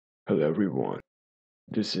Hello everyone,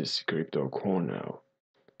 this is Crypto Cornell.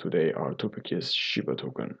 Today our topic is Shiba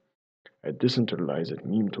token, a decentralized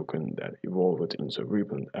meme token that evolved into a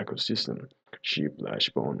vibrant ecosystem.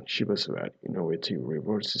 SHIB/Bond, Shiba Swap, innovative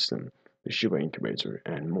reward system, the Shiba Incubator,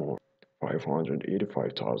 and more.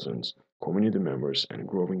 585,000 community members and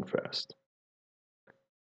growing fast.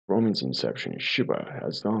 From its inception, Shiba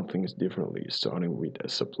has done things differently, starting with a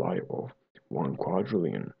supply of 1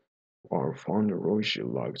 quadrillion. Our founder Roshi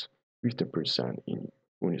locked 50% in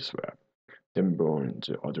Uniswap, then burned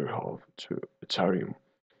the other half to Ethereum.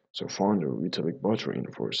 So founder Vitalik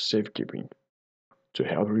Buterin for safekeeping to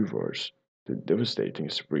help reverse the devastating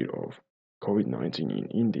spread of COVID-19 in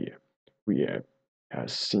India. We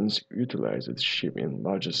has since utilized SHIB in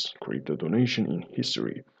largest crypto donation in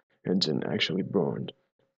history and then actually burned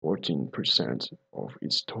 14% of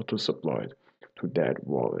its total supply to that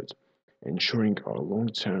wallet, ensuring our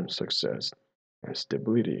long-term success and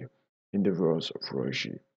stability. In the words of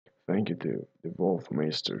Roshi, thank you to the Wolf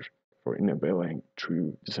Master for enabling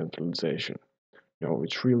true decentralization. Now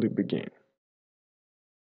it really began.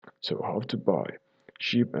 So how to buy?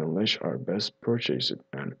 Sheep and Leash are best purchased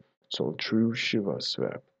and sold through Shiba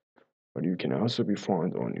Swap, but you can also be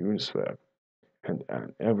found on Uniswap and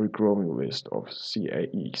an ever-growing list of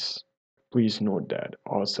CAEs. Please note that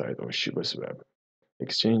outside of Shiba Swap,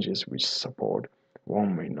 exchanges which support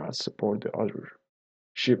one may not support the other.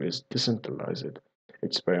 SHIB is decentralized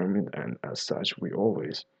experiment and as such we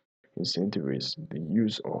always incentivize the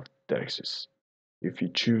use of DEXs. If you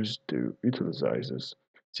choose to utilize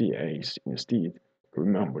CAs instead,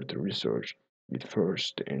 remember to research it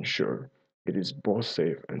first to ensure it is both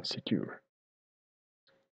safe and secure.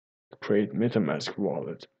 Create MetaMask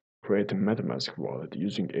wallet. Create a MetaMask wallet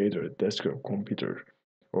using either a desktop computer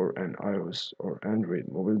or an iOS or Android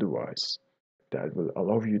mobile device that will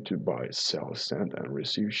allow you to buy, sell, send, and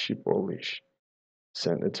receive SHIB or Leash.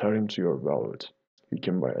 Send Ethereum to your wallet. You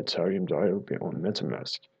can buy Ethereum directly on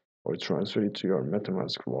MetaMask or transfer it to your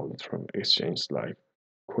MetaMask wallet from exchanges like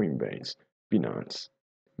Coinbase, Binance.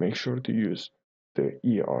 Make sure to use the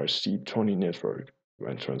ERC20 network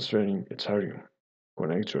when transferring Ethereum.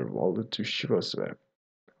 Connect your wallet to ShibaSwap.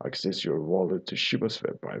 Access your wallet to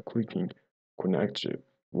ShibaSwap by clicking Connect to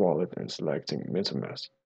Wallet and selecting MetaMask.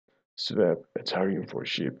 Swap Ethereum for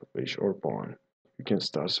SHIB, Leash, or Bond. You can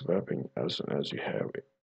start swapping as soon as you have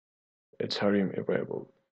Ethereum available.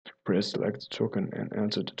 Press select the token and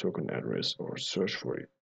enter the token address or search for it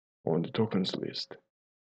on the tokens list.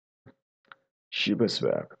 Shiba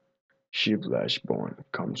Swap, SHIB/Bond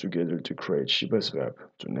come together to create Shiba Swap,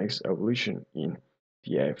 the next evolution in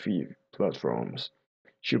DeFi platforms.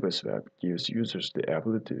 Shiba Swap gives users the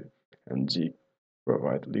ability and the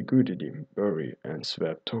provide liquidity, bury, and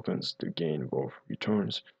swap tokens to gain both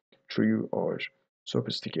returns through our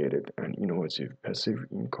sophisticated and innovative passive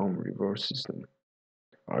income reward system.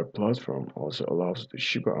 Our platform also allows the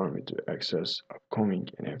Shiba Army to access upcoming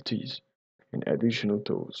NFTs and additional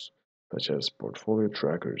tools, such as portfolio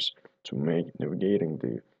trackers, to make navigating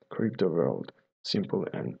the crypto world simple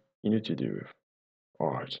and intuitive.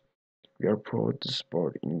 Art. We are proud to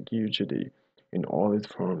support engagement in all its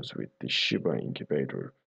forms with the Shiba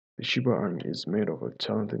Incubator. The Shiba Army is made up of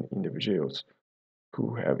talented individuals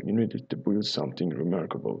who have united to build something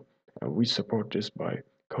remarkable, and we support this by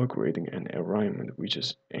cultivating an environment which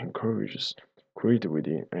encourages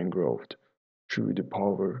creativity and growth. Through the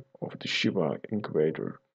power of the Shiba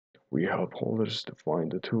Incubator, we help holders to find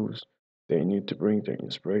the tools they need to bring their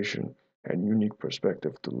inspiration and unique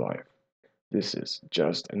perspective to life. This is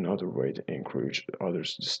just another way to encourage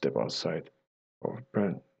others to step outside of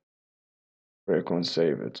brand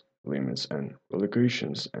preconceived limits and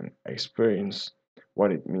relocations and experience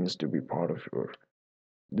what it means to be part of your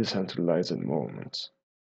decentralized movement.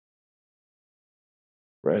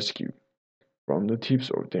 Rescue. From the tips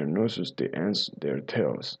of their noses to ends their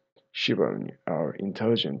tails, Shiba Inu are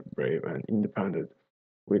intelligent, brave, and independent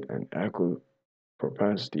with an equal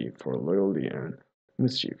propensity for loyalty and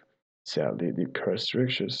mischief. Sadly, the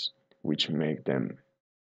characteristics which make them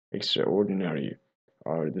extraordinary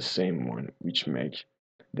are the same ones which make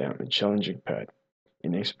them a challenging pet.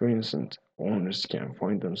 Inexperienced owners can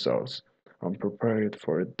find themselves unprepared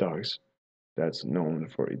for a dog that's known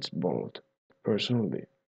for its bold personality.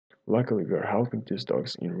 Luckily, we are helping these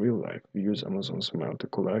dogs in real life. We use Amazon Smile to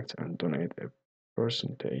collect and donate a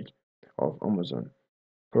percentage of Amazon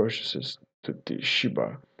purchases to the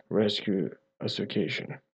Shiba Rescue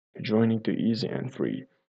Association. Joining to easy and free.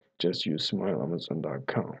 Just use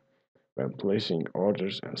smileamazon.com when placing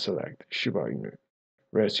orders and select Shiba Inu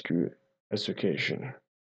Rescue Association,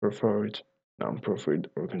 preferred nonprofit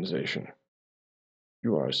organization.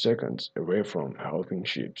 You are seconds away from helping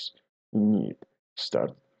ships in need.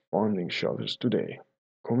 Start funding shelters today.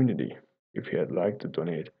 Community, if you'd like to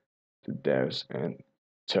donate to devs and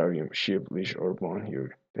Ethereum ship leash or bond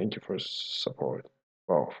here, thank you for support.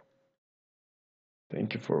 Wow.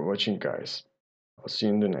 Thank you for watching guys. I'll see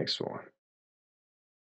you in the next one.